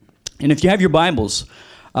And if you have your Bibles,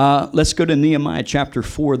 let's go to Nehemiah chapter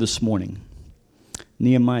 4 this morning.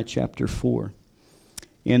 Nehemiah chapter 4.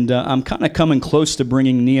 And I'm kind of coming close to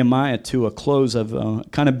bringing Nehemiah to a close. I've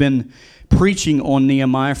kind of been preaching on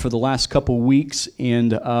Nehemiah for the last couple weeks.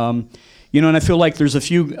 And, and I feel like there's a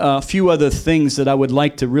few other things that I would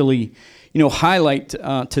like to really, highlight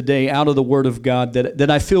today out of the Word of God that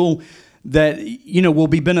I feel that will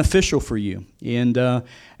be beneficial for you. And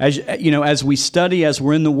as we study, as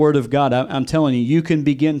we're in the Word of God, I'm telling you, you can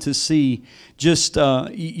begin to see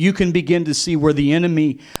you can begin to see where the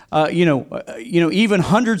enemy, even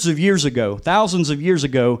hundreds of years ago, thousands of years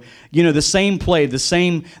ago, the same play, the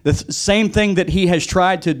same thing that he has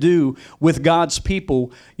tried to do with God's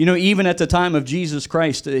people, even at the time of Jesus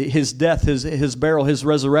Christ, his death, his burial, his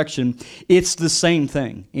resurrection, it's the same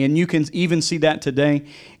thing. And you can even see that today.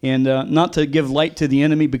 And not to give light to the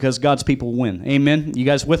enemy, because God's people win. Amen? You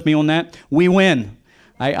guys with me on that? We win.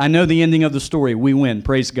 I know the ending of the story. We win.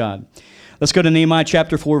 Praise God. Let's go to Nehemiah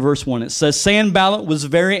chapter 4, verse 1. It says, Sanballat was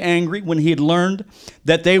very angry when he had learned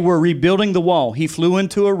that they were rebuilding the wall. He flew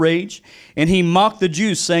into a rage, and he mocked the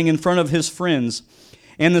Jews, saying in front of his friends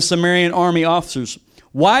and the Samaritan army officers,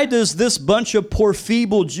 "Why does this bunch of poor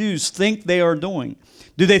feeble Jews think they are doing?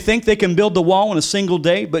 Do they think they can build the wall in a single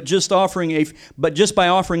day, but just by offering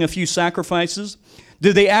a few sacrifices?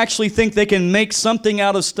 Do they actually think they can make something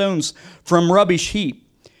out of stones from rubbish heap?"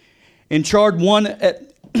 And charred one at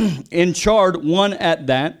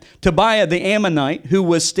that, Tobiah the Ammonite, who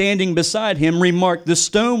was standing beside him, remarked, "The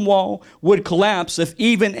stone wall would collapse if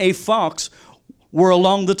even a fox were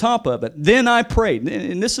along the top of it." Then I prayed,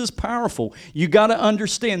 and this is powerful. You got to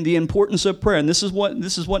understand the importance of prayer, and this is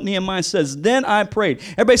what Nehemiah says. Then I prayed.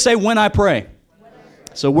 Everybody say, "When I pray."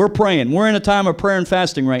 So we're praying. We're in a time of prayer and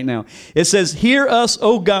fasting right now. It says, "Hear us,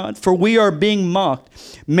 O God, for we are being mocked.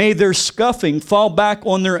 May their scoffing fall back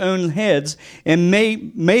on their own heads, and may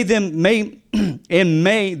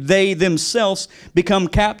they themselves become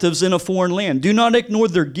captives in a foreign land. Do not ignore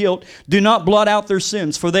their guilt. Do not blot out their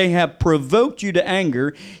sins, for they have provoked you to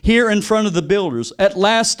anger here in front of the builders. At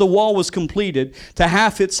last the wall was completed to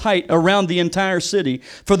half its height around the entire city,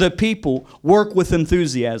 for the people work with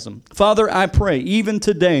enthusiasm." Father, I pray, even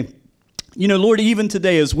today, Lord, even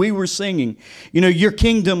today as we were singing, your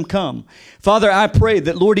kingdom come. Father, I pray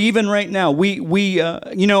that, Lord, even right now,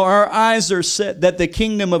 our eyes are set that the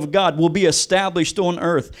kingdom of God will be established on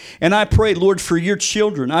earth. And I pray, Lord, for your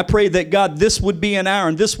children. I pray that, God, this would be an hour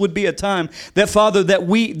and this would be a time that, Father, that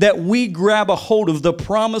we grab a hold of the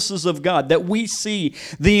promises of God, that we see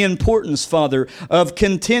the importance, Father, of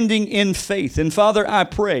contending in faith. And Father, I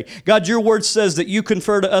pray, God, your word says that you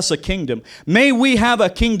confer to us a kingdom. May we have a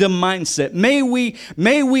kingdom mindset. May we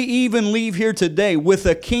even leave here today with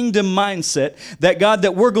a kingdom mindset that, God,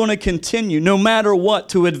 that we're going to continue no matter what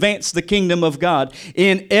to advance the kingdom of God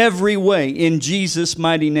in every way, in Jesus'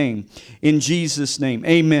 mighty name. In Jesus' name.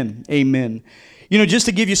 Amen. Amen. Just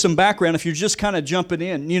to give you some background, if you're just kind of jumping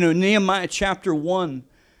in, Nehemiah chapter 1,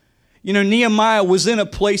 Nehemiah was in a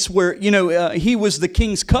place where, he was the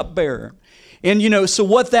king's cupbearer. And so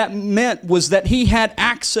what that meant was that he had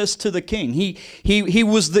access to the king. He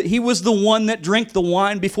was the one that drank the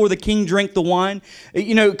wine before the king drank the wine.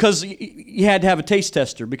 Because you had to have a taste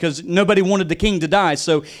tester, because nobody wanted the king to die.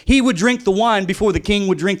 So he would drink the wine before the king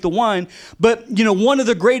would drink the wine. But one of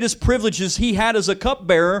the greatest privileges he had as a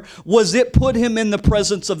cupbearer was it put him in the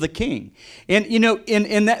presence of the king. And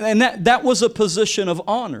that was a position of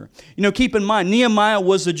honor. Keep in mind, Nehemiah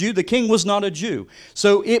was a Jew. The king was not a Jew.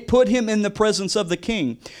 So it put him in the presence of the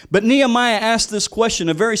king. But Nehemiah asked this question,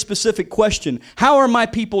 a very specific question: how are my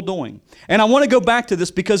people doing? And I want to go back to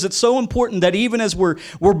this because it's so important that even as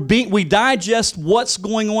we digest what's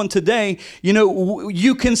going on today,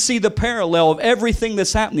 you can see the parallel of everything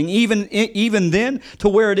that's happening, even then to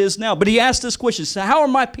where it is now. But he asked this question: so how are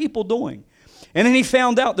my people doing? And then he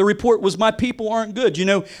found out the report was, my people aren't good.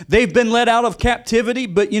 They've been let out of captivity,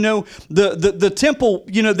 but the temple,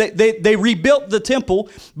 they rebuilt the temple,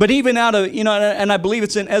 but even out of, and I believe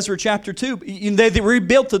it's in Ezra chapter 2, they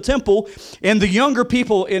rebuilt the temple, and the younger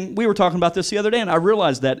people, and we were talking about this the other day, and I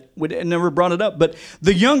realized that, we never brought it up, but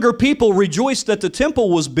the younger people rejoiced that the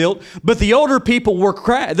temple was built, but the older people were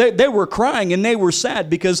crying. They were crying and they were sad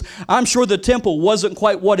because I'm sure the temple wasn't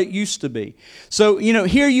quite what it used to be. So,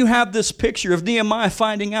 here you have this picture of Nehemiah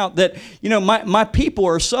finding out that, my people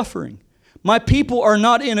are suffering. My people are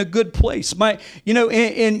not in a good place. But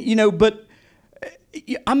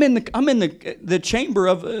I'm in the chamber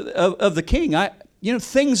of the king.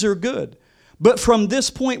 Things are good. But from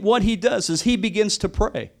this point, what he does is he begins to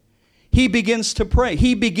pray. he begins to pray.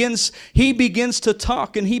 He begins to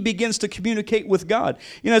talk, and he begins to communicate with God.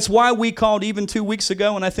 It's why we called even 2 weeks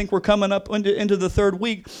ago, and I think we're coming up into the third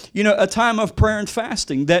week, a time of prayer and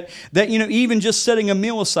fasting. That even just setting a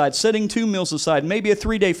meal aside, setting 2 meals aside, maybe a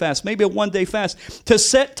 3-day fast, maybe a 1-day fast, to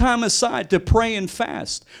set time aside to pray and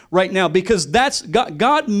fast right now, because that's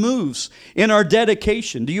God moves in our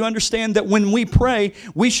dedication. Do you understand that when we pray,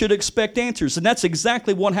 we should expect answers? And that's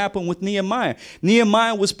exactly what happened with Nehemiah.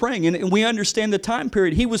 Nehemiah was praying, and we understand the time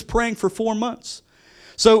period. He was praying for 4 months.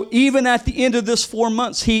 So even at the end of this 4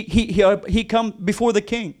 months, he come before the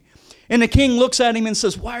king. And the king looks at him and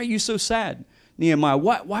says, "Why are you so sad, Nehemiah?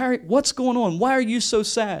 What's going on? Why are you so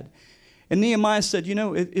sad?" And Nehemiah said,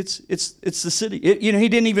 it's the city. He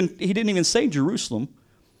didn't even say Jerusalem,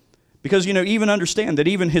 because even understand that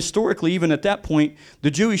even historically, even at that point, the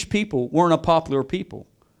Jewish people weren't a popular people.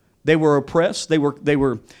 They were oppressed. They were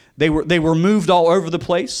moved all over the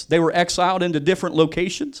place. They were exiled into different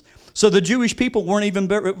locations. So the Jewish people weren't even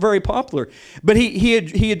very popular. But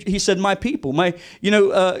he said, "My people,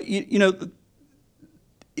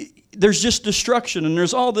 there's just destruction, and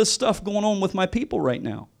there's all this stuff going on with my people right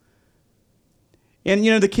now." And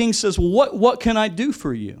the king says, "Well, what can I do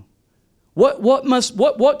for you?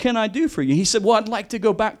 What can I do for you?" He said, "Well, I'd like to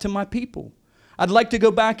go back to my people. I'd like to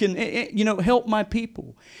go back and help my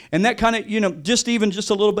people." And that kind of just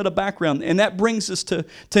a little bit of background, and that brings us to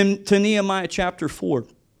Nehemiah chapter 4.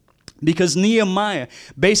 Because Nehemiah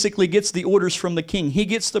basically gets the orders from the king. He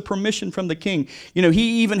gets the permission from the king.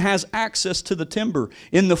 He even has access to the timber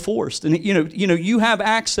in the forest. And you have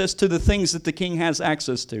access to the things that the king has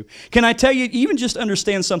access to. Can I tell you, even just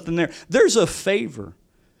understand something there? There's a favor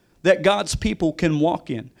that God's people can walk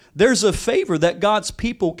in. There's a favor that God's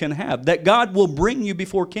people can have, that God will bring you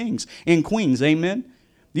before kings and queens. Amen?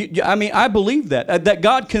 I believe that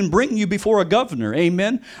God can bring you before a governor.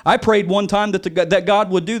 Amen. I prayed one time that God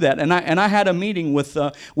would do that, and I had a meeting with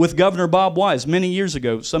Governor Bob Wise many years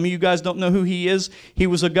ago. Some of you guys don't know who he is. He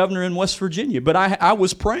was a governor in West Virginia, but I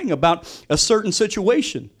was praying about a certain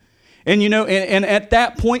situation, and and at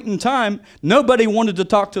that point in time, nobody wanted to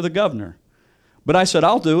talk to the governor, but I said,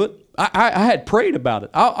 "I'll do it." I had prayed about it.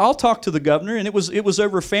 I'll talk to the governor, and it was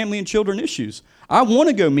over family and children issues. I want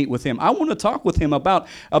to go meet with him. I want to talk with him about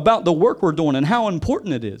the work we're doing and how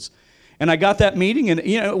important it is. And I got that meeting,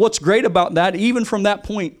 and what's great about that, even from that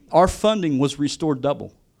point, our funding was restored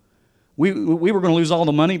double. We were going to lose all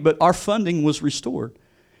the money, but our funding was restored.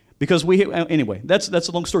 Because anyway, that's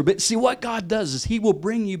a long story. But see, what God does is he will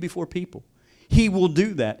bring you before people. He will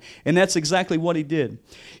do that. And that's exactly what he did.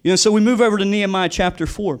 So we move over to Nehemiah chapter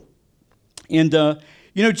 4. And,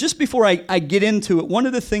 just before I get into it, one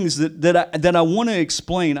of the things that I want to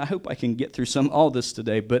explain, I hope I can get through all this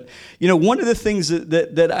today, but, one of the things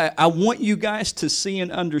that I want you guys to see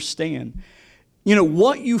and understand,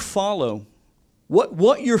 what you follow,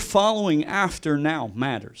 what you're following after now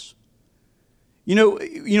matters.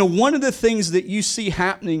 One of the things that you see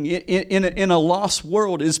happening in a lost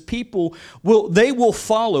world is people will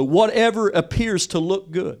follow whatever appears to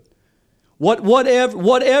look good.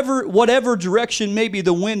 Whatever direction maybe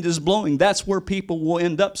the wind is blowing, that's where people will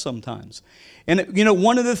end up sometimes. And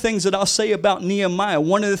one of the things that I'll say about Nehemiah,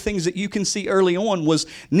 one of the things that you can see early on was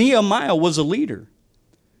Nehemiah was a leader.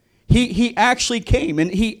 He actually came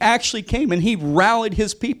and he rallied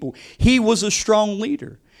his people. He was a strong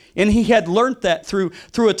leader. And he had learned that through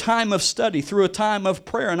a time of study, through a time of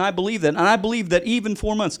prayer. And I believe that. And I believe that even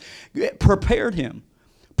 4 months prepared him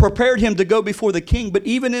to go before the king. But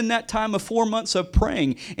even in that time of 4 months of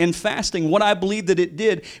praying and fasting, what I believe that it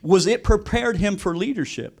did was it prepared him for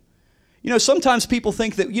leadership. Sometimes people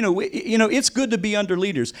think that, it's good to be under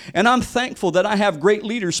leaders. And I'm thankful that I have great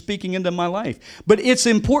leaders speaking into my life. But it's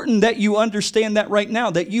important that you understand that right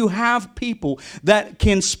now, that you have people that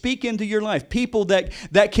can speak into your life, people that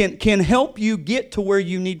can help you get to where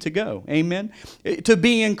you need to go. Amen? To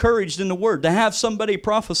be encouraged in the Word, to have somebody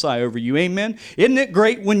prophesy over you. Amen? Isn't it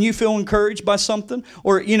great when you feel encouraged by something?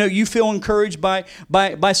 Or, you feel encouraged by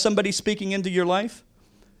somebody speaking into your life?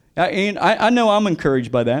 I know I'm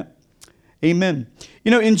encouraged by that. Amen.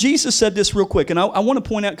 And Jesus said this real quick, and I want to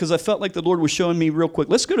point out because I felt like the Lord was showing me real quick.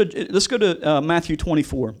 Let's go to Matthew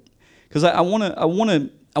 24, because I want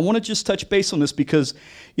to just touch base on this, because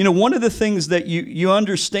one of the things that you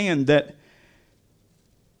understand that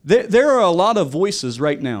there are a lot of voices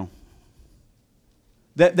right now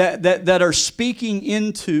that are speaking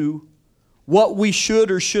into what we should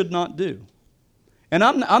or should not do. And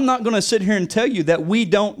I'm not going to sit here and tell you that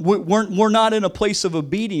we're not in a place of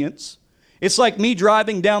obedience. It's like me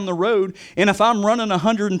driving down the road, and if I'm running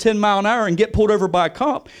 110 mile an hour and get pulled over by a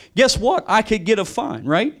cop, guess what? I could get a fine,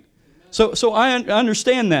 right? So I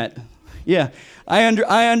understand that. Yeah, I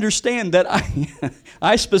understand that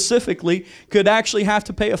I specifically could actually have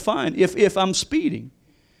to pay a fine if I'm speeding.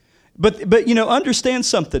 But understand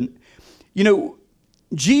something.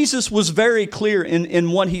 Jesus was very clear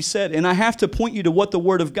in what he said, and I have to point you to what the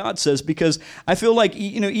Word of God says, because I feel like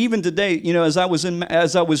even today, as I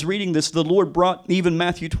was reading this, the Lord brought even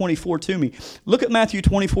Matthew 24 to me. Look at Matthew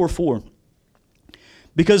 24:4,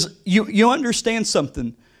 because you understand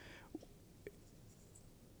something.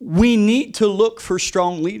 We need to look for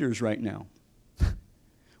strong leaders right now.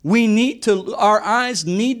 Our eyes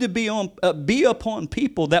need to be upon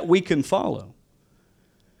people that we can follow.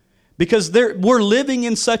 Because we're living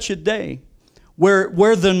in such a day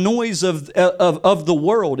where the noise of the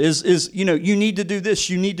world is you need to do this,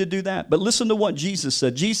 you need to do that. But listen to what Jesus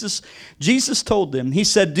said. Jesus told them, he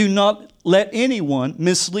said, do not let anyone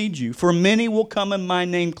mislead you, for many will come in my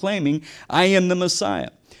name claiming I am the Messiah.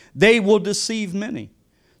 They will deceive many.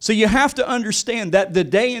 So you have to understand that the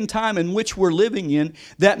day and time in which we're living in,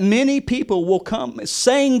 that many people will come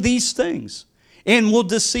saying these things and will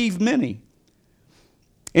deceive many.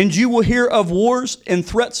 And you will hear of wars and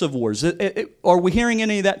threats of wars. Are we hearing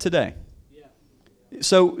any of that today? Yeah.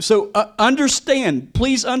 So understand,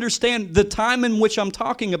 please understand the time in which I'm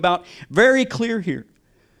talking about, very clear here.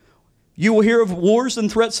 You will hear of wars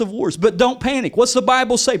and threats of wars, but don't panic. What's the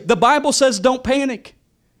Bible say? The Bible says don't panic.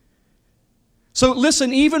 So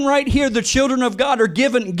listen, even right here, the children of God are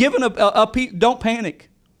given don't panic.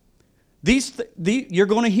 You're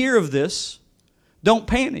going to hear of this. Don't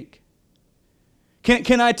panic.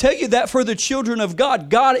 Can I tell you that for the children of God,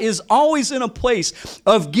 God is always in a place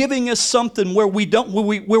of giving us something where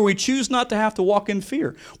we choose not to have to walk in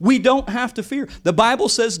fear. We don't have to fear. The Bible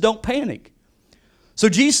says don't panic. So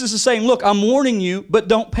Jesus is saying, look, I'm warning you, but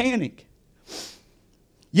don't panic.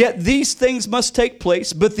 Yet these things must take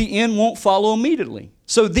place, but the end won't follow immediately.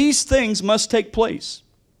 So these things must take place.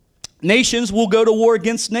 Nations will go to war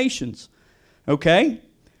against nations. Okay?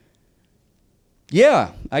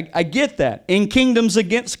 Yeah, I get that. And kingdoms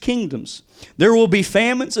against kingdoms. There will be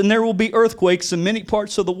famines and there will be earthquakes in many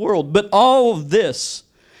parts of the world. But all of this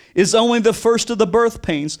is only the first of the birth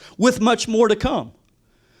pains, with much more to come.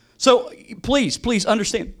 So please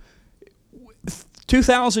understand.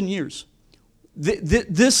 2,000 years.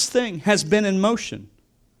 This thing has been in motion.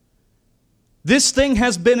 This thing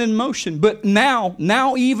has been in motion. But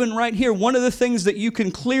now even right here, one of the things that you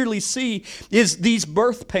can clearly see is these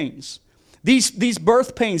birth pains. These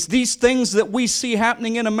birth pains, these things that we see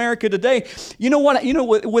happening in America today. You know what?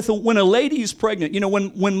 When a lady is pregnant,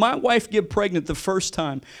 when my wife get pregnant the first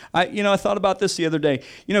time, I thought about this the other day.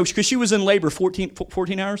 Because she was in labor 14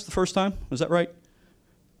 hours the first time. Was that right?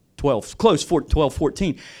 12, close, 12,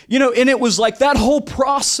 14. And it was like that whole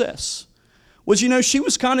process was, she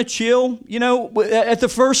was kind of chill, at the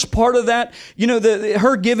first part of that,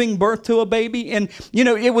 her giving birth to a baby. And,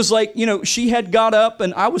 it was like, she had got up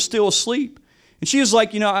and I was still asleep. And she was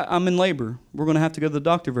like, I'm in labor. We're going to have to go to the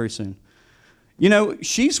doctor very soon.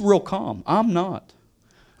 She's real calm. I'm not.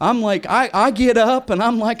 I'm like, I get up and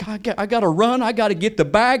I'm like, I got to run. I got to get the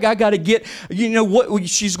bag. I got to get, what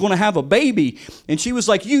she's going to have a baby. And she was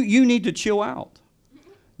like, you need to chill out.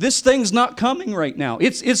 This thing's not coming right now.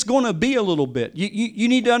 It's going to be a little bit. You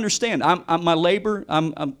need to understand. I'm my labor.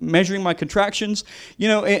 I'm measuring my contractions.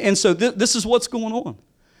 And so this is what's going on.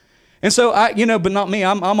 And so but not me.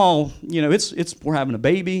 I'm all, we're having a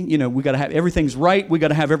baby. We got to have everything's right. We got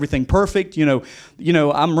to have everything perfect.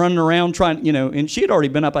 I'm running around trying. And she had already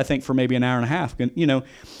been up, I think, for maybe an hour and a half.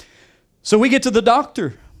 So we get to the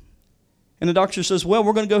doctor, and the doctor says, "Well,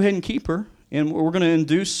 we're going to go ahead and keep her, and we're going to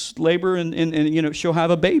induce labor, and she'll have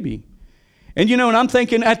a baby." And and I'm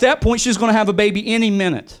thinking at that point she's going to have a baby any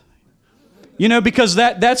minute. Because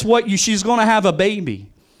that's what she's going to have a baby.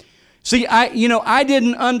 See, I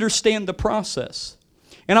didn't understand the process.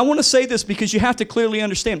 And I want to say this because you have to clearly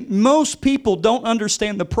understand. Most people don't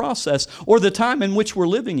understand the process or the time in which we're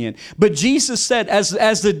living in. But Jesus said, as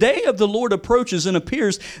the day of the Lord approaches and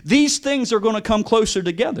appears, these things are going to come closer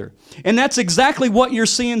together. And that's exactly what you're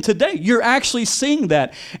seeing today. You're actually seeing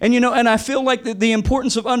that. And, and I feel like the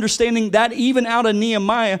importance of understanding that even out of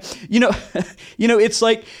Nehemiah, it's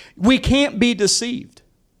like we can't be deceived.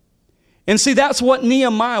 And see, that's what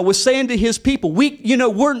Nehemiah was saying to his people. We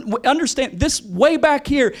understand this way back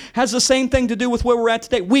here has the same thing to do with where we're at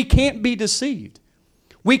today. We can't be deceived.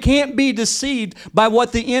 We can't be deceived by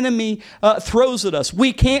what the enemy throws at us.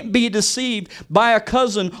 We can't be deceived by a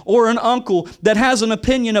cousin or an uncle that has an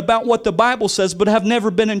opinion about what the Bible says but have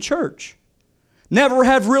never been in church. never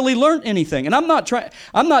have really learned anything. And I'm not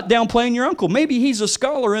downplaying your uncle. Maybe he's a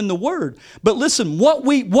scholar in the Word. But listen, what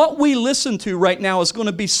we listen to right now is going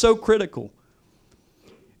to be so critical.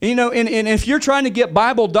 You know, and if you're trying to get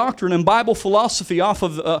Bible doctrine and Bible philosophy off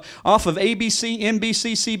of ABC,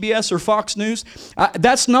 NBC, CBS, or Fox News,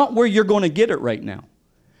 that's not where you're going to get it right now.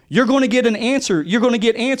 You're going to get an answer. You're going to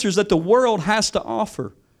get answers that the world has to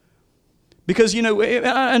offer. Because, you know,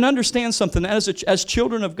 and understand something, as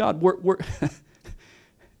children of God, we're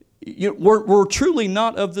truly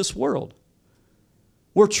not of this world.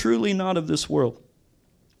 We're truly not of this world.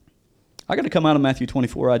 I got to come out of Matthew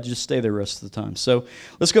 24. I'd just stay there the rest of the time. So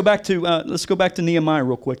let's go back to Nehemiah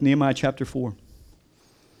real quick. Nehemiah chapter 4.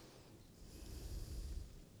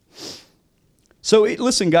 So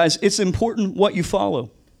listen, guys, it's important what you follow.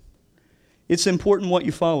 It's important what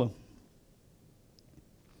you follow.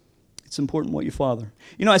 It's important what you follow.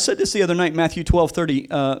 You know, I said this the other night, Matthew 12:30.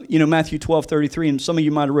 Matthew 12:33, and some of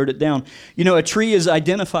you might have wrote it down. You know, a tree is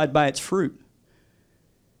identified by its fruit.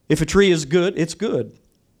 If a tree is good, it's good.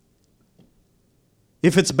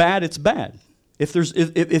 If it's bad, it's bad. If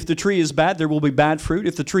the tree is bad, there will be bad fruit.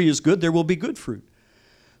 If the tree is good, there will be good fruit.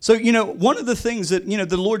 So, you know, one of the things that, you know,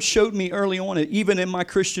 the Lord showed me early on, even in my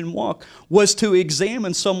Christian walk, was to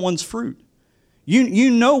examine someone's fruit. You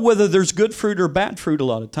know whether there's good fruit or bad fruit a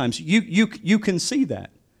lot of times. You can see that.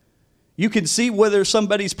 You can see whether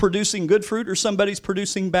somebody's producing good fruit or somebody's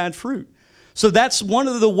producing bad fruit. So that's one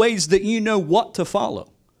of the ways that you know what to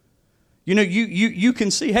follow. You know, you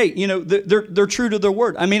can see, hey, you know, they're true to their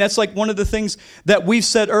word. I mean, that's like one of the things that we've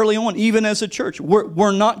said early on, even as a church.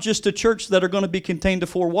 We're not just a church that are going to be contained to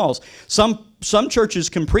four walls. Some churches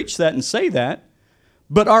can preach that and say that,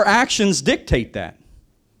 but our actions dictate that.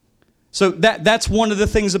 So that's one of the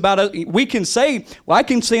things about it. We can say, well, I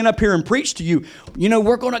can stand up here and preach to you, you know,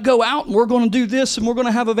 we're going to go out and we're going to do this and we're going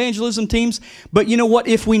to have evangelism teams. But you know what?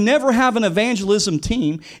 If we never have an evangelism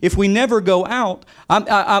team, if we never go out,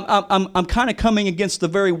 I'm kind of coming against the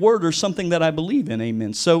very word or something that I believe in.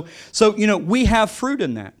 Amen. So you know, we have fruit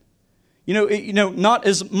in that. You know, not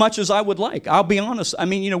as much as I would like. I'll be honest. I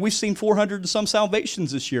mean, you know, we've seen 400 and some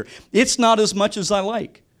salvations this year. It's not as much as I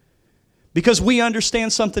like. Because we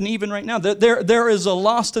understand something even right now, that there is a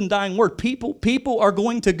lost and dying word. People are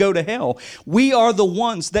going to go to hell. We are the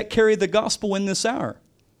ones that carry the gospel in this hour.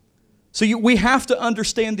 So we have to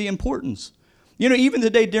understand the importance. You know, even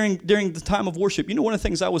today during the time of worship, you know, one of the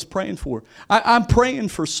things I was praying for, I'm praying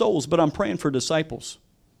for souls, but I'm praying for disciples.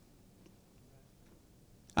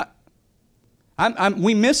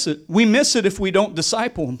 We miss it. We miss it if we don't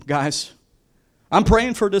disciple them, guys. I'm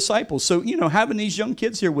praying for disciples. So, you know, having these young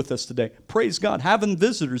kids here with us today, praise God. Having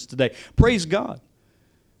visitors today, praise God.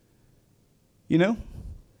 You know,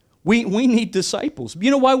 we need disciples.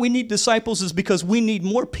 You know why we need disciples is because we need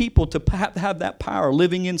more people to have that power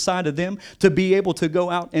living inside of them to be able to go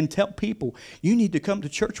out and tell people, you need to come to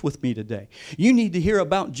church with me today. You need to hear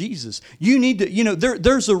about Jesus. You need to, you know,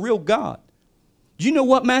 there's a real God. You know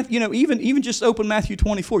what, Matthew? You know, even just open Matthew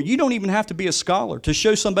 24. You don't even have to be a scholar to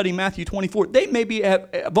show somebody Matthew 24. They maybe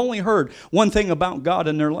have only heard one thing about God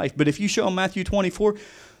in their life, but if you show them Matthew 24,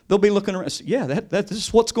 they'll be looking around. Yeah, this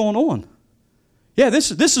is what's going on. Yeah,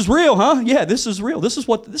 this is real, huh? Yeah, this is real. This is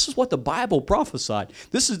what the Bible prophesied.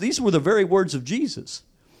 These were the very words of Jesus.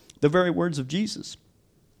 The very words of Jesus.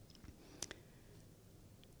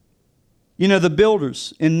 You know, the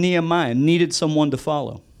builders in Nehemiah needed someone to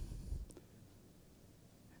follow.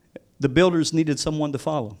 The builders needed someone to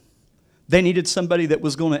follow. They needed somebody that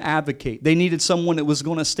was going to advocate. They needed someone that was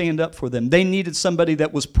going to stand up for them. They needed somebody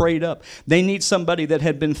that was prayed up. They need somebody that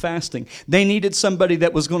had been fasting. They needed somebody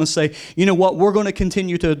that was going to say, you know what, we're going to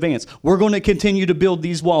continue to advance. We're going to continue to build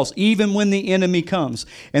these walls, even when the enemy comes.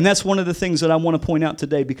 And that's one of the things that I want to point out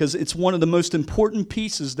today, because it's one of the most important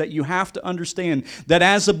pieces that you have to understand, that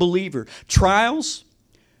as a believer, trials,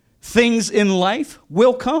 things in life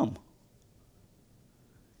will come.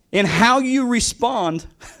 And how you respond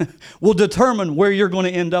will determine where you're going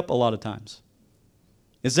to end up a lot of times.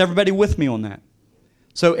 Is everybody with me on that?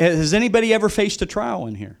 So has anybody ever faced a trial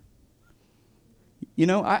in here? You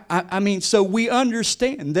know, I mean, so we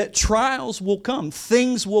understand that trials will come.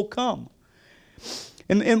 Things will come.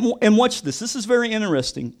 And watch this. This is very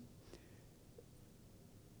interesting.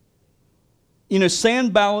 You know,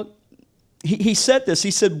 Sanballat, he said this. He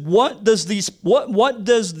said, what does these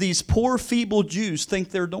poor, feeble Jews think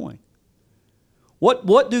they're doing?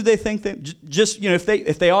 What do they think that just, you know, if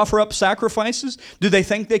they offer up sacrifices, do they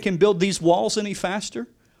think they can build these walls any faster?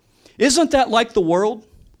 Isn't that like the world?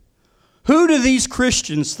 Who do these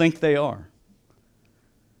Christians think they are?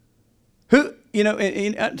 you know,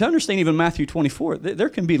 and to understand even Matthew 24, there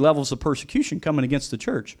can be levels of persecution coming against the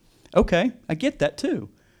church. Okay, I get that too.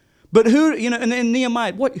 But who, you know, and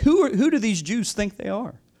Nehemiah, who do these Jews think they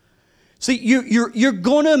are? See, you're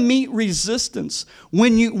going to meet resistance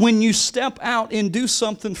when you step out and do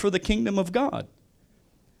something for the kingdom of God.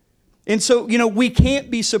 And so, you know, we can't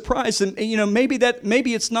be surprised. And, you know, maybe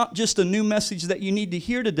it's not just a new message that you need to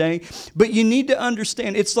hear today, but you need to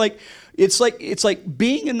understand it's like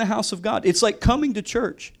being in the house of God. It's like coming to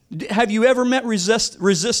church. Have you ever met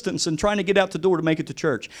resistance in trying to get out the door to make it to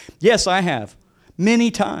church? Yes, I have.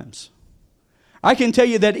 Many times. I can tell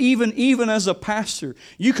you that even as a pastor,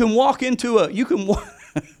 you can walk into I'm going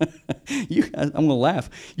to laugh.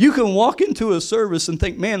 You can walk into a service and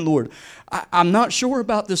think, man, Lord, I'm not sure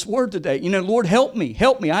about this word today. You know, Lord, help me.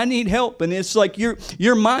 I need help. And it's like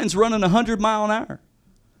your mind's running 100 miles an hour.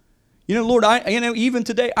 You know, Lord, even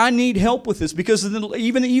today, I need help with this because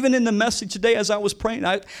even in the message today as I was praying,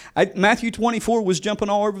 Matthew 24 was jumping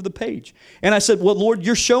all over the page. And I said, well, Lord,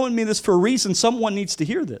 you're showing me this for a reason. Someone needs to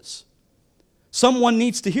hear this. Someone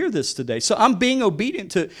needs to hear this today. So I'm being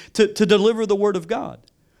obedient to deliver the word of God.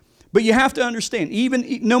 But you have to understand,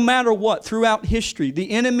 even no matter what, throughout history,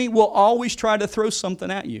 the enemy will always try to throw something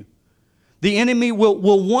at you. The enemy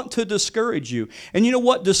will want to discourage you. And you know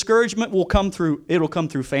what? Discouragement will come through. It'll come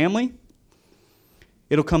through family.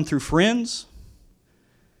 It'll come through friends.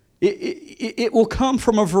 It will come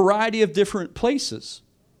from a variety of different places.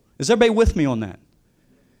 Is everybody with me on that?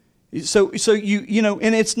 So you know,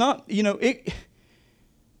 and it's not, you know,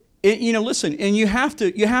 you know, listen, and you have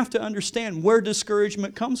to understand where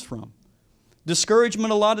discouragement comes from.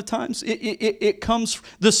 Discouragement, a lot of times, it comes,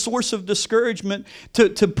 the source of discouragement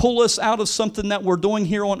to pull us out of something that we're doing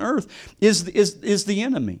here on earth is the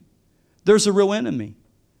enemy. There's a real enemy.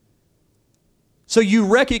 So you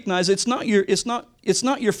recognize it's not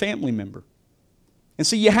your family member. And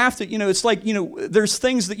so you have to, you know, it's like, you know, there's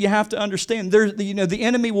things that you have to understand. You know, the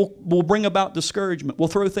enemy will bring about discouragement, will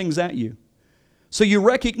throw things at you. So you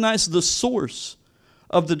recognize the source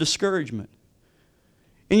of the discouragement.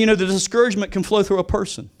 And, you know, the discouragement can flow through a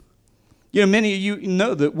person. You know, many of you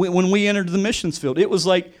know that when we entered the missions field, it was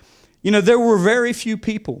like, you know, there were very few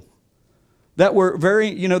people that were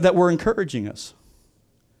that were encouraging us.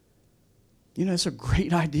 You know, it's a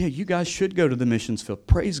great idea. You guys should go to the missions field.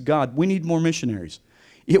 Praise God. We need more missionaries.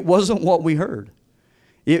 It wasn't what we heard.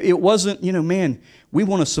 It wasn't, you know, man, we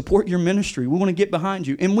want to support your ministry. We want to get behind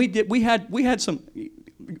you. And we had some,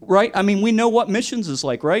 right? I mean, we know what missions is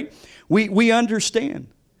like, right? We understand.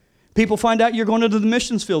 People find out you're going to the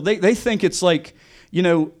missions field. They think it's like, you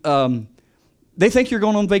know, they think you're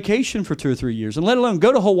going on vacation for 2 or 3 years, and let alone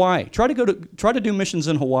go to Hawaii. Try to do missions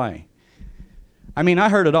in Hawaii. I mean, I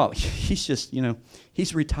heard it all. He's just, you know,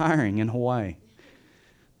 he's retiring in Hawaii.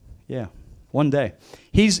 Yeah, one day.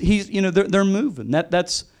 He's you know, they're moving.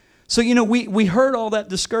 That's so, you know, we heard all that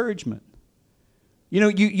discouragement. You know,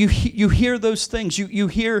 you hear those things. You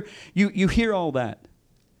hear all that.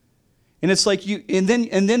 And it's like and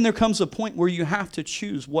then there comes a point where you have to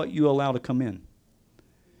choose what you allow to come in.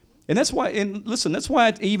 And that's why, and listen, that's why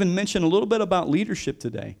I even mentioned a little bit about leadership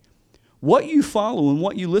today. What you follow and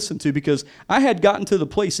what you listen to, because I had gotten to the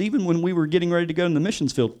place, even when we were getting ready to go in the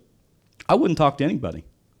missions field, I wouldn't talk to anybody.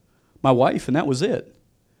 My wife, and that was it.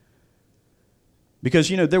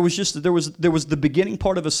 Because, you know, there was the beginning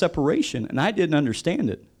part of a separation, and I didn't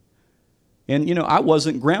understand it. And, you know, I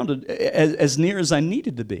wasn't grounded as near as I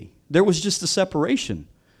needed to be. There was just a separation.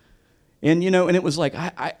 And, you know, and it was like,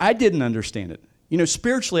 I didn't understand it. You know,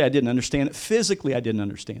 spiritually I didn't understand it. Physically I didn't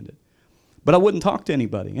understand it. But I wouldn't talk to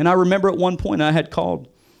anybody. And I remember at one point I had called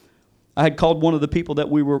one of the people that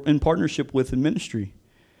we were in partnership with in ministry.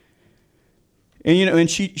 And, you know, and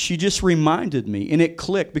she just reminded me, and it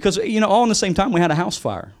clicked, because, you know, all in the same time we had a house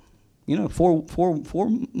fire. You know, 4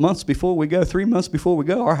 months before we go, 3 months before we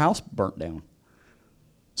go, our house burnt down.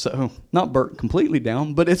 So, not burnt completely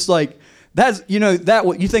down, but it's like, that's, you know,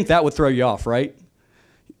 you think that would throw you off, right?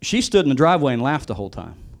 She stood in the driveway and laughed the whole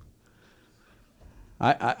time.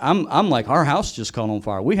 I'm like, our house just caught on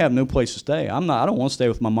fire. We have no place to stay. I don't want to stay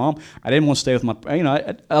with my mom. I didn't want to stay with my, you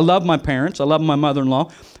know, I love my parents. I love my mother-in-law.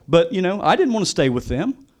 But, you know, I didn't want to stay with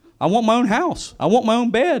them. I want my own house. I want my own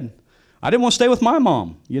bed. I didn't want to stay with my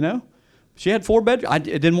mom, you know. She had 4 bedrooms. I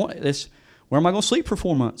didn't want this. Where am I going to sleep for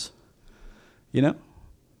 4 months? You know.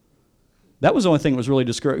 That was the only thing that was really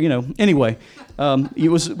discouraging. You know, anyway, it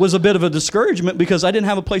was a bit of a discouragement because I didn't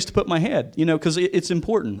have a place to put my head, you know, because it's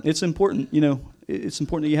important. It's important, you know, it's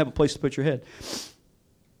important that you have a place to put your head.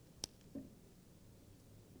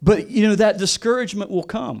 But, you know, that discouragement will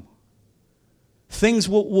come. Things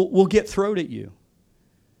will get thrown at you.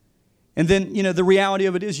 And then, the reality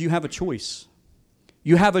of it is you have a choice.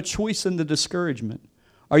 You have a choice in the discouragement.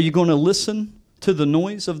 Are you going to listen to the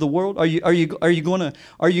noise of the world? Are you going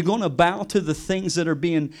to bow to the things that are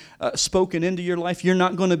being spoken into your life? You're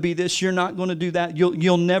not going to be this. You're not going to do that.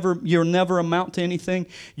 You'll never amount to anything.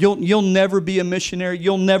 You'll never be a missionary.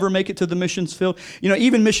 You'll never make it to the missions field.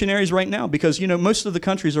 Even missionaries right now, because most of the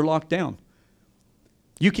countries are locked down.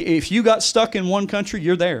 If you got stuck in one country,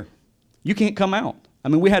 you're there. You can't come out. I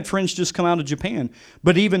mean, we had friends just come out of Japan,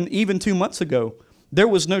 but even 2 months ago, there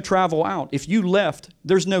was no travel out. If you left,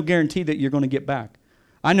 there's no guarantee that you're going to get back.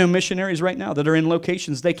 I know missionaries right now that are in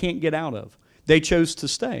locations they can't get out of. They chose to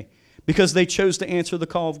stay because they chose to answer the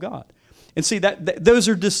call of God. And see, those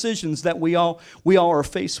are decisions that we all are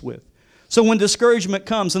faced with. So when discouragement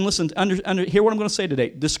comes, and listen, hear what I'm going to say today.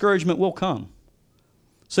 Discouragement will come.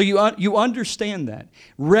 So you understand that.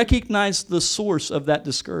 Recognize the source of that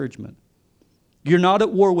discouragement. You're not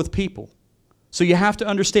at war with people. So you have to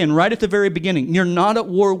understand right at the very beginning, you're not at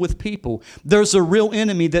war with people. There's a real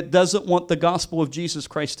enemy that doesn't want the gospel of Jesus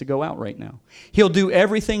Christ to go out right now. He'll do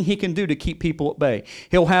everything he can do to keep people at bay.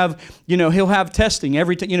 He'll have testing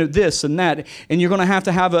this and that, and you're going to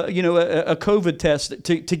have a COVID test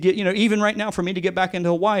to get, even right now for me to get back into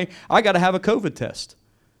Hawaii, I got to have a COVID test.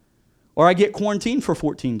 Or I get quarantined for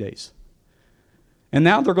 14 days. And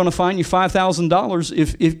now they're going to fine you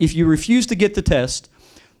 $5,000 if you refuse to get the test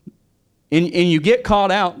and you get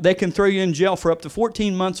caught out. They can throw you in jail for up to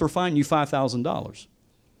 14 months or fine you $5,000.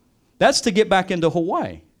 That's to get back into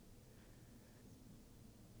Hawaii.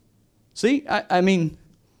 See,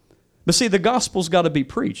 but see, the gospel's got to be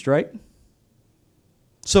preached, right?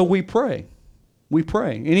 So we pray. We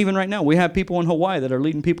pray. And even right now, we have people in Hawaii that are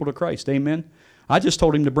leading people to Christ. Amen. I just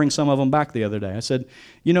told him to bring some of them back the other day. I said,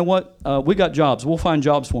 you know what? We got jobs. We'll find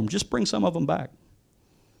jobs for them. Just bring some of them back.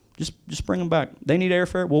 Just bring them back. They need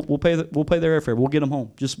airfare. We'll pay their airfare. We'll get them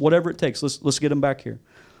home. Just whatever it takes. Let's get them back here.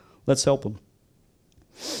 Let's help them.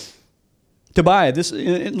 Tobias,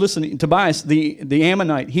 the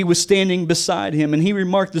Ammonite, he was standing beside him, and he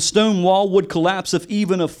remarked, the stone wall would collapse if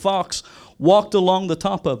even a fox walked along the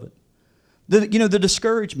top of it. The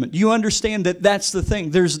discouragement. You understand that that's the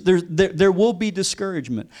thing. There will be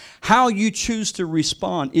discouragement. How you choose to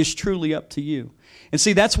respond is truly up to you. And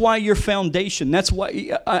see, that's why your foundation, that's why,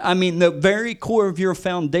 the very core of your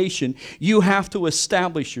foundation, you have to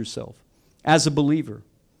establish yourself as a believer.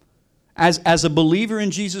 As a believer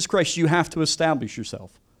in Jesus Christ, you have to establish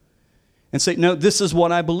yourself. And say, no, this is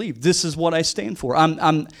what I believe. This is what I stand for.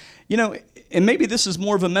 And maybe this is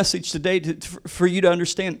more of a message today for you to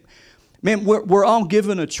understand. Man, we're all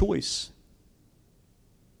given a choice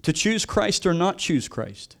to choose Christ or not choose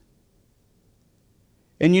Christ.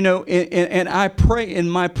 And and I pray,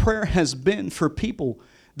 and my prayer has been for people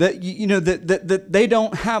that that they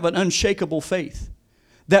don't have an unshakable faith,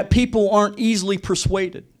 that people aren't easily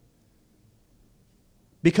persuaded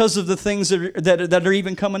because of the things that are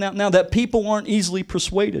even coming out now, that people aren't easily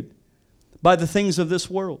persuaded by the things of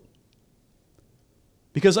this world.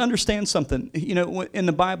 Because understand something, in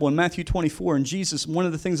the Bible, in Matthew 24, and Jesus, one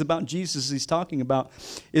of the things about Jesus he's talking about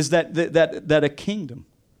is that a kingdom,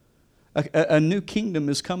 a new kingdom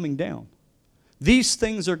is coming down. These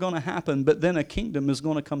things are going to happen, but then a kingdom is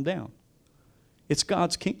going to come down. It's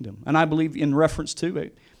God's kingdom. And I believe in reference to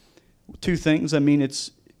it, two things.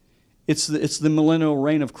 It's the millennial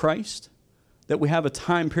reign of Christ, that we have a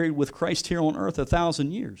time period with Christ here on earth,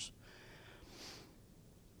 1,000 years.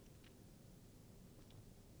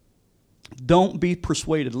 Don't be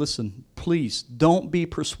persuaded. Listen, please, don't be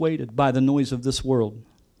persuaded by the noise of this world.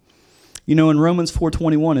 In Romans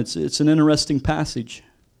 4:21, it's an interesting passage.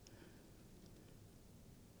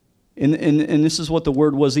 And this is what the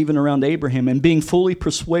word was even around Abraham. And being fully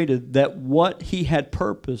persuaded that what he had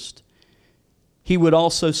purposed, he would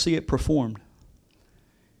also see it performed.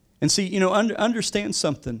 And see, understand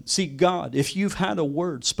something. See, God, if you've had a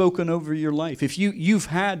word spoken over your life, if you've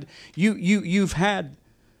had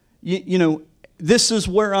this is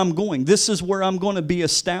where I'm going. This is where I'm going to be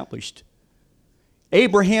established.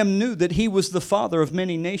 Abraham knew that he was the father of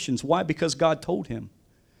many nations. Why? Because God told him.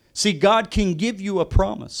 See, God can give you a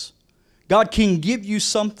promise. God can give you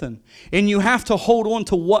something. And you have to hold on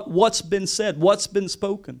to what's been said, what's been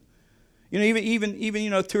spoken.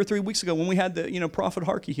 Even 2 or 3 weeks ago when we had the Prophet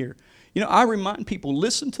Harkey here, I remind people,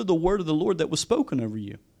 listen to the word of the Lord that was spoken over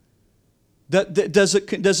you. Does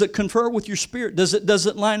it confer with your spirit? Does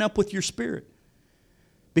it line up with your spirit?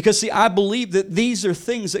 Because see, I believe that these are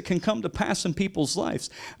things that can come to pass in people's lives.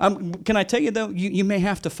 Can I tell you though, you may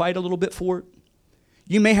have to fight a little bit for it.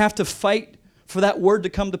 You may have to fight for that word to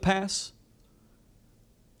come to pass.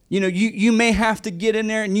 You may have to get in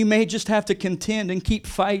there and you may just have to contend and keep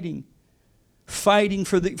fighting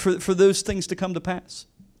for those things to come to pass.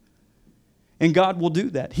 And God will do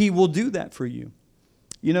that. He will do that for you.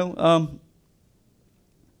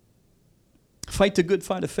 Fight the good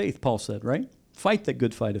fight of faith, Paul said, right? Fight the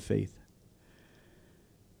good fight of faith.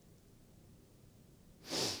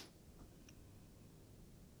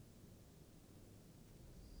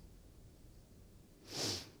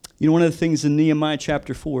 One of the things in Nehemiah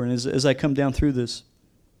chapter 4, and as I come down through this,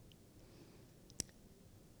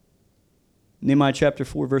 Nehemiah chapter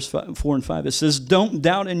 4, verse 4 and 5, it says, don't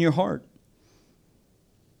doubt in your heart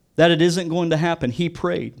that it isn't going to happen. He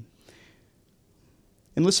prayed.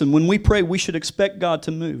 And listen, when we pray, we should expect God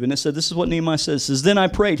to move. And it said, this is what Nehemiah says. It says, then I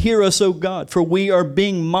prayed, hear us, O God, for we are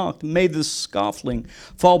being mocked. May the scoffing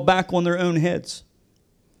fall back on their own heads.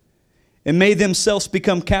 And may themselves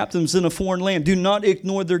become captives in a foreign land. Do not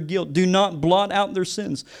ignore their guilt. Do not blot out their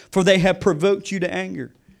sins, for they have provoked you to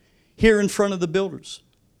anger here in front of the builders.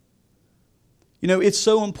 It's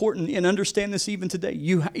so important, and understand this even today,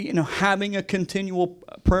 having a continual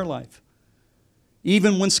prayer life.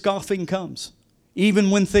 Even when scoffing comes,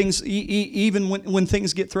 even when things when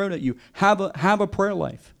things get thrown at you, have a prayer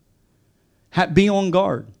life. Be on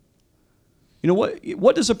guard.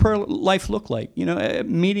 What does a prayer life look like?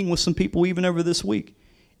 Meeting with some people even over this week.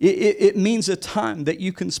 It means a time that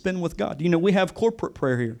you can spend with God. We have corporate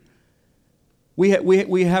prayer here. We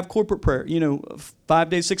have corporate prayer, 5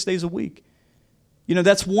 days, 6 days a week.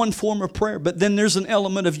 That's one form of prayer. But then there's an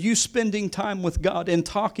element of you spending time with God and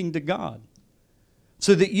talking to God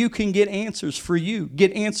so that you can get answers for you,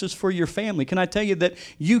 get answers for your family. Can I tell you that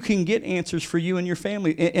you can get answers for you and your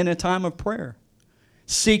family in a time of prayer,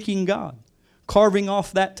 seeking God? Carving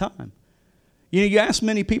off that time. You ask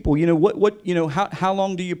many people, how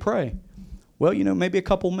long do you pray? Well, maybe a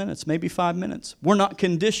couple minutes, maybe 5 minutes. We're not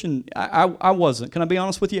conditioned. I wasn't. Can I be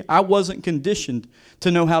honest with you? I wasn't conditioned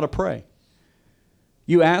to know how to pray.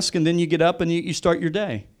 You ask and then you get up and you start your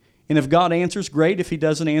day. And if God answers, great. If He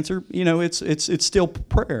doesn't answer, it's still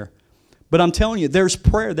prayer. But I'm telling you, there's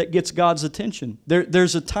prayer that gets God's attention.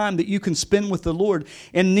 There's a time that you can spend with the Lord.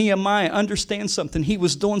 And Nehemiah understands something. He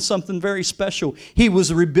was doing something very special. He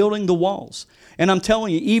was rebuilding the walls. And I'm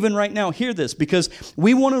telling you, even right now, hear this, because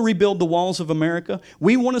we want to rebuild the walls of America.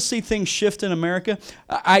 We want to see things shift in America.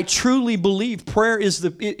 I truly believe prayer is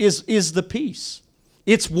the peace.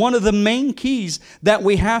 It's one of the main keys that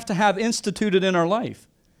we have to have instituted in our life,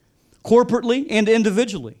 corporately and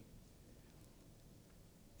individually.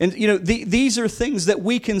 And, these are things that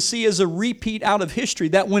we can see as a repeat out of history,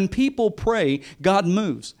 that when people pray, God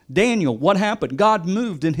moves. Daniel, what happened? God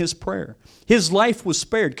moved in his prayer. His life was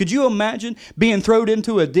spared. Could you imagine being thrown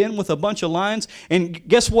into a den with a bunch of lions? And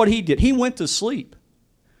guess what he did? He went to sleep.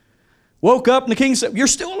 Woke up and the king said, you're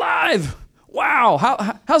still alive. Wow,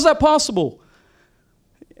 how's that possible?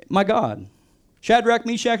 My God. Shadrach,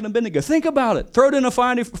 Meshach, and Abednego. Think about it. Throw it in a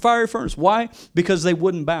fiery furnace. Why? Because they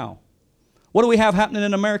wouldn't bow. What do we have happening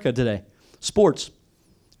in America today? Sports.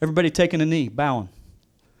 Everybody taking a knee, bowing.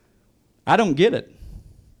 I don't get it.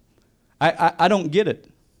 I don't get it.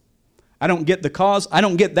 I don't get the cause. I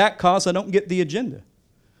don't get that cause. I don't get the agenda.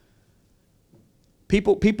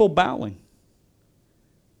 People bowing.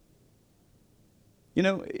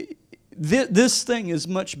 This thing is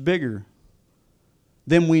much bigger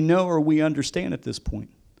than we know or we understand at this point.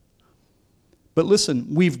 But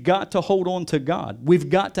listen, we've got to hold on to God. We've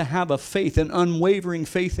got to have a faith, an unwavering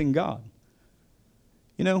faith in God.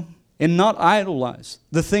 And not idolize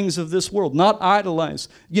the things of this world. Not idolize,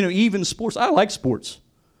 even sports. I like sports.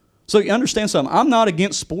 So you understand something. I'm not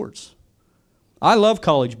against sports. I love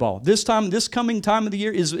college ball. This coming time of the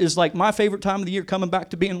year is like my favorite time of the year, coming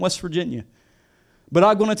back to be in West Virginia. But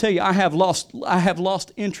I'm going to tell you, I have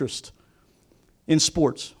lost interest in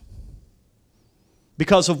sports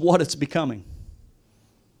because of what it's becoming.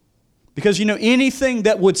 Because, anything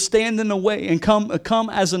that would stand in the way and come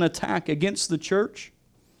as an attack against the church,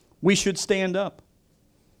 we should stand up.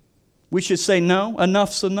 We should say, no,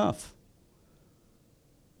 enough's enough.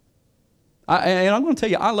 And I'm going to tell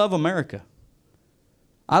you, I love America.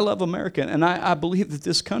 I love America, and I believe that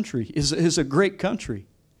this country is a great country.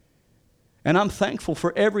 And I'm thankful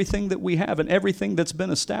for everything that we have and everything that's been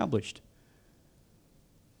established.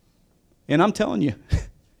 And I'm telling you,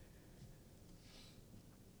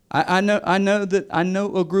 I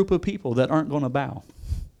know a group of people that aren't going to bow.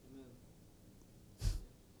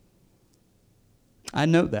 I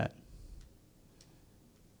know that.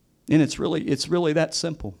 And it's really that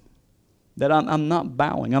simple. That I'm not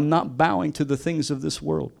bowing. I'm not bowing to the things of this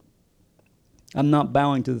world. I'm not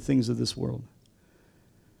bowing to the things of this world.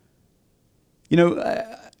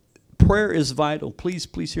 Prayer is vital.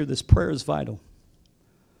 Please hear this. Prayer is vital.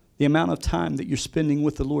 The amount of time that you're spending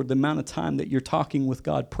with the Lord, the amount of time that you're talking with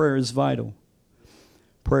God, prayer is vital.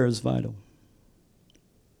 Prayer is vital.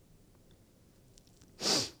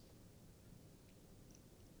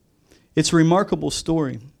 It's a remarkable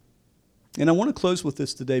story. And I want to close with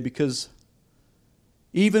this today because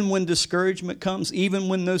even when discouragement comes, even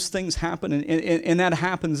when those things happen, and that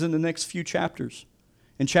happens in the next few chapters,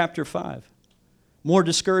 in chapter 5, more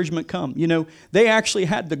discouragement come. You know, they actually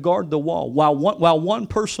had to guard the wall. While one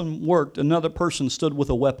person worked, another person stood with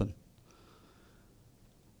a weapon.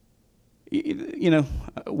 You know,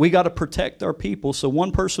 we got to protect our people. So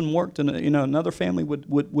one person worked, and another family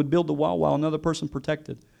would build the wall while another person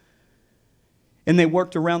protected. And they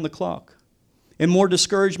worked around the clock. And more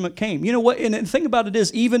discouragement came. You know what? And the thing about it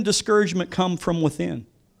is, even discouragement comes from within.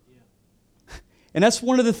 Yeah. And that's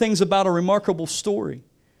one of the things about a remarkable story.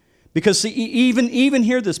 Because see, even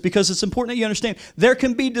hear this, because it's important that you understand, there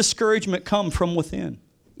can be discouragement come from within.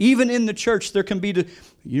 Even in the church, there can be,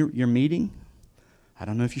 you're meeting? I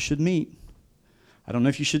don't know if you should meet. I don't know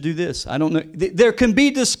if you should do this. I don't know. There can be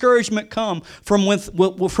discouragement come from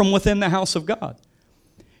within the house of God.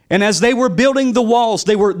 And as they were building the walls,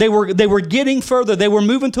 they were getting further. They were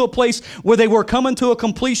moving to a place where they were coming to a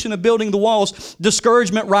completion of building the walls.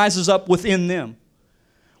 Discouragement rises up within them.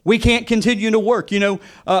 We can't continue to work. You know,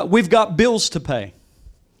 we've got bills to pay.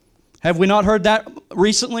 Have we not heard that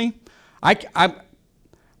recently? I've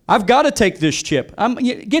got to take this chip.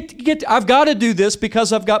 I've got to do this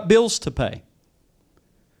because I've got bills to pay.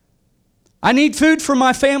 I need food for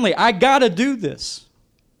my family. I got to do this.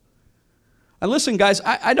 And listen, guys,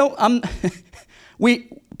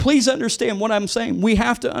 please understand what I'm saying. We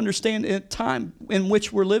have to understand the time in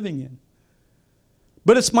which we're living in.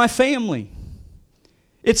 But it's my family.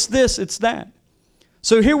 It's this, it's that.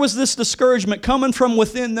 So here was this discouragement coming from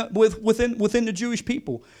within the Jewish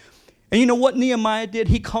people. And you know what Nehemiah did?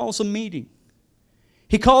 He calls a meeting.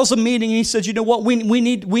 He calls a meeting and he says, you know what, we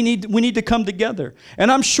need to come together.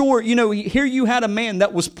 And I'm sure, you know, here you had a man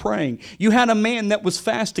that was praying. You had a man that was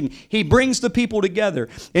fasting. He brings the people together.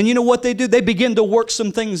 And you know what they do? They begin to work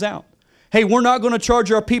some things out. Hey, we're not going to charge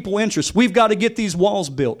our people interest. We've got to get these walls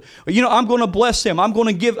built. You know, I'm going to bless him. I'm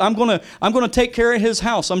going to take care of his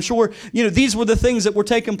house. I'm sure, you know, these were the things that were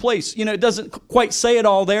taking place. You know, it doesn't quite say it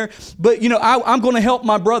all there, but you know, I'm going to help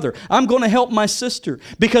my brother. I'm going to help my sister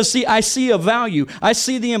because see, I see a value. I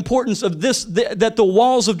see the importance of this, that the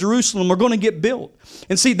walls of Jerusalem are going to get built.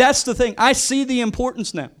 And see, that's the thing. I see the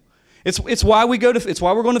importance now. It's why we're going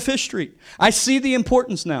to Fish Street. I see the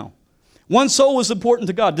importance now. One soul is important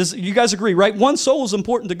to God. You guys agree, right? One soul is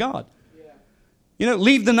important to God. Yeah. You know,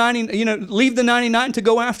 leave the 99 to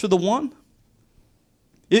go after the one.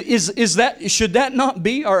 Should that not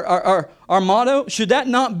be our motto? Should that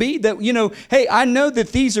not be that, you know, hey, I know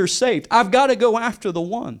that these are saved. I've got to go after the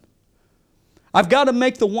one. I've got to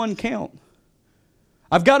make the one count.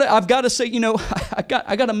 I've got to say, you know,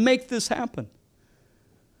 I got to make this happen.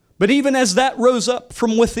 But even as that rose up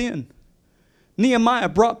from within, Nehemiah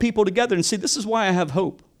brought people together. And see, this is why I have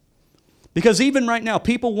hope. Because even right now,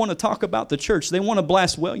 people want to talk about the church. They want to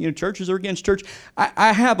blast, well, you know, churches are against church.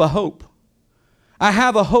 I have a hope. I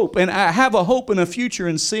have a hope. And I have a hope in a future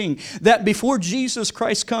in seeing that before Jesus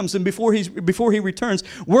Christ comes and before he returns,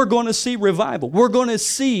 we're going to see revival. We're going to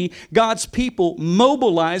see God's people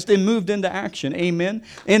mobilized and moved into action. Amen?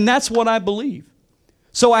 And that's what I believe.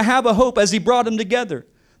 So I have a hope as he brought them together.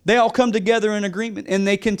 They all come together in agreement and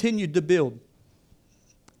they continued to build.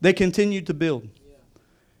 They continued to build.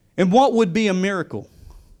 And what would be a miracle?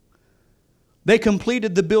 They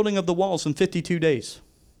completed the building of the walls in 52 days.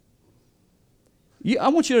 I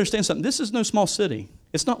want you to understand something. This is no small city.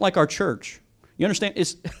 It's not like our church. You understand?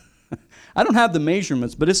 I don't have the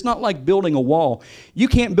measurements, but it's not like building a wall. You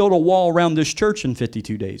can't build a wall around this church in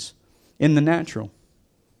 52 days in the natural.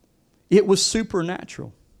 It was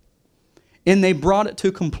supernatural. And they brought it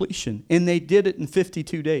to completion, and they did it in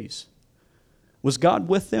 52 days. Was God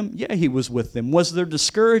with them? Yeah, he was with them. Was there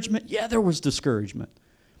discouragement? Yeah, there was discouragement.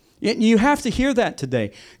 You have to hear that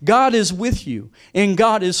today. God is with you, and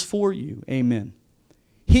God is for you. Amen.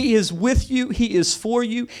 He is with you. He is for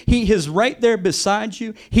you. He is right there beside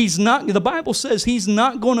you. The Bible says he's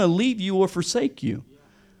not going to leave you or forsake you.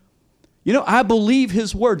 You know, I believe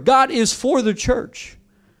his word. God is for the church.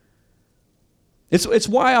 It's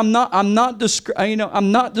why I'm not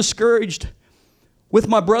discouraged with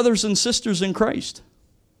my brothers and sisters in Christ.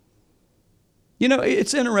 You know,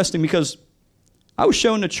 it's interesting because I was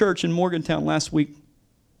showing a church in Morgantown last week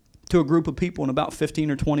to a group of people, and about 15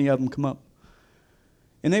 or 20 of them come up.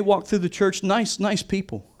 And they walked through the church, nice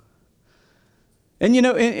people. And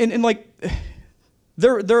and like,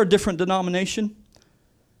 they're a different denomination.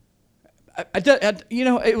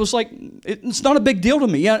 It was like, it's not a big deal to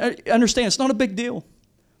me. Yeah, I understand, it's not a big deal.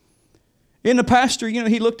 And the pastor,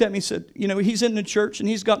 he looked at me and said, he's in the church and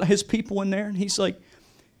he's got his people in there. And he's like,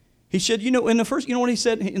 he said, in the first, what he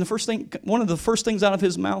said? In the first thing, one of the first things out of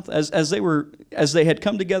his mouth as they had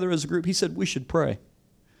come together as a group, he said, we should pray.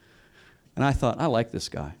 And I thought, I like this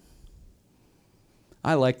guy.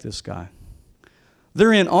 I like this guy.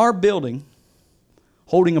 They're in our building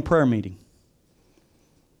holding a prayer meeting.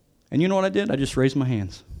 And you know what I did? I just raised my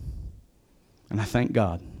hands. And I thank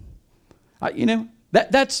God.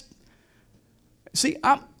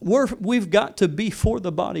 We've got to be for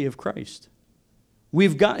the body of Christ.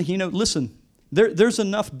 We've got, listen, there's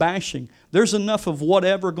enough bashing. There's enough of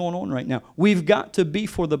whatever going on right now. We've got to be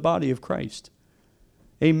for the body of Christ.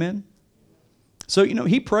 Amen? So,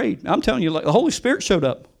 he prayed. I'm telling you, like, the Holy Spirit showed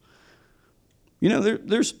up.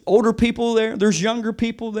 There's older people there. There's younger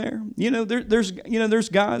people there. There's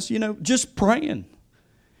guys, just praying.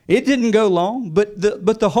 It didn't go long, but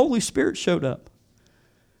the Holy Spirit showed up.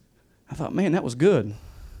 I thought, man, that was good.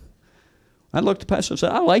 I looked at the pastor and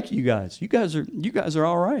said, I like you guys. You guys are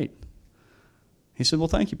all right. He said, well,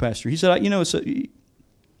 thank you, Pastor. He said,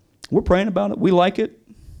 we're praying about it. We like it.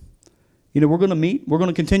 We're going to meet. We're going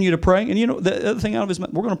to continue to pray. And the other thing out of his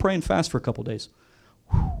mouth, we're going to pray and fast for a couple of days.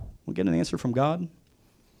 We'll get an answer from God.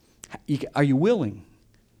 Are you willing?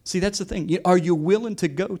 See, that's the thing. Are you willing to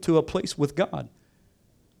go to a place with God?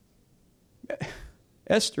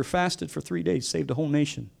 Esther fasted for 3 days, saved a whole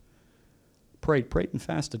nation. Prayed and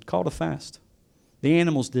fasted, called a fast. The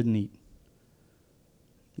animals didn't eat.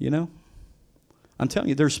 I'm telling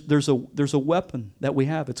you, there's a weapon that we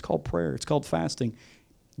have. It's called prayer. It's called fasting.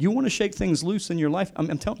 You want to shake things loose in your life?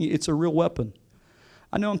 I'm telling you, it's a real weapon.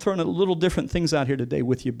 I know I'm throwing a little different things out here today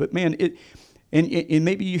with you, but man, and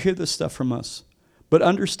maybe you hear this stuff from us, but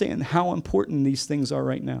understand how important these things are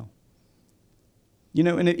right now.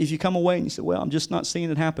 And if you come away and you say, well, I'm just not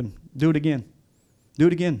seeing it happen, do it again. Do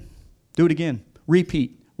it again. Do it again.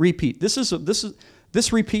 Repeat.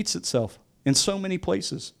 This repeats itself in so many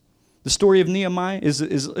places. The story of Nehemiah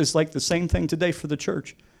is like the same thing today for the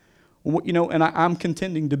church. And I'm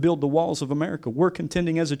contending to build the walls of America. We're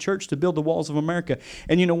contending as a church to build the walls of America.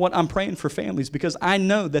 And you know what? I'm praying for families because I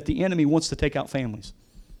know that the enemy wants to take out families.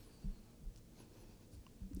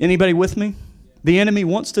 Anybody with me? The enemy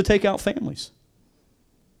wants to take out families.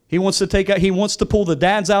 He wants to pull the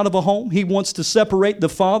dads out of a home. He wants to separate the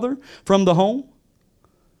father from the home.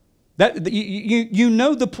 We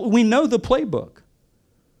know the playbook.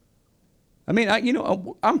 I mean,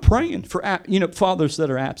 I'm praying for fathers that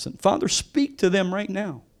are absent. Father, speak to them right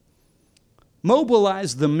now.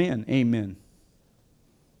 Mobilize the men. Amen.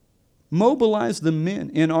 Mobilize the men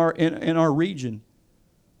in our region,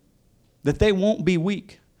 that they won't be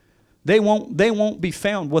weak. They won't be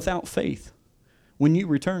found without faith when you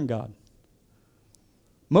return, God.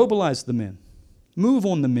 Mobilize the men. Move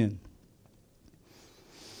on the men.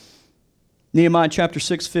 Nehemiah chapter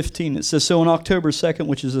 6:15, it says, so on October 2nd,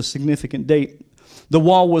 which is a significant date, the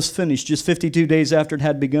wall was finished just 52 days after it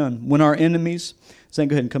had begun. When our enemies, Zane,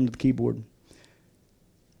 go ahead and come to the keyboard,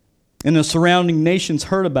 and the surrounding nations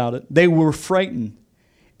heard about it, they were frightened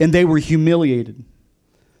and they were humiliated.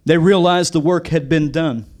 They realized the work had been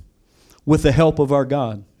done with the help of our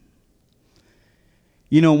God.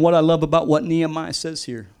 What I love about what Nehemiah says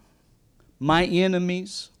here, my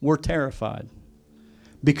enemies were terrified,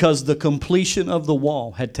 because the completion of the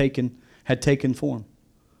wall had taken form.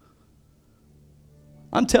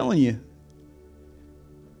 I'm telling you,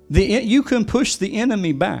 you can push the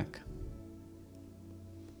enemy back,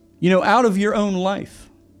 out of your own life.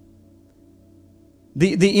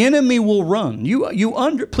 The enemy will run.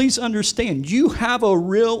 Please understand, you have a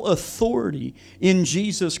real authority in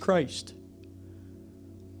Jesus Christ.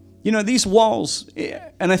 These walls,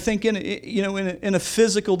 and I think in a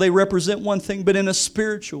physical they represent one thing, but in a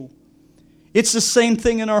spiritual, it's the same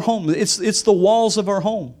thing in our home. It's the walls of our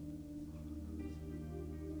home.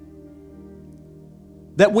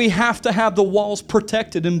 That we have to have the walls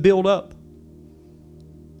protected and built up.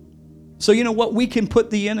 So you know what? We can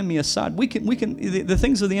put the enemy aside. We can the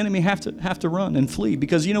things of the enemy have to run and flee,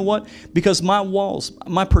 because you know what? Because my walls,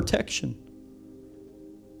 my protection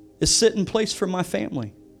is set in place for my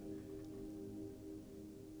family.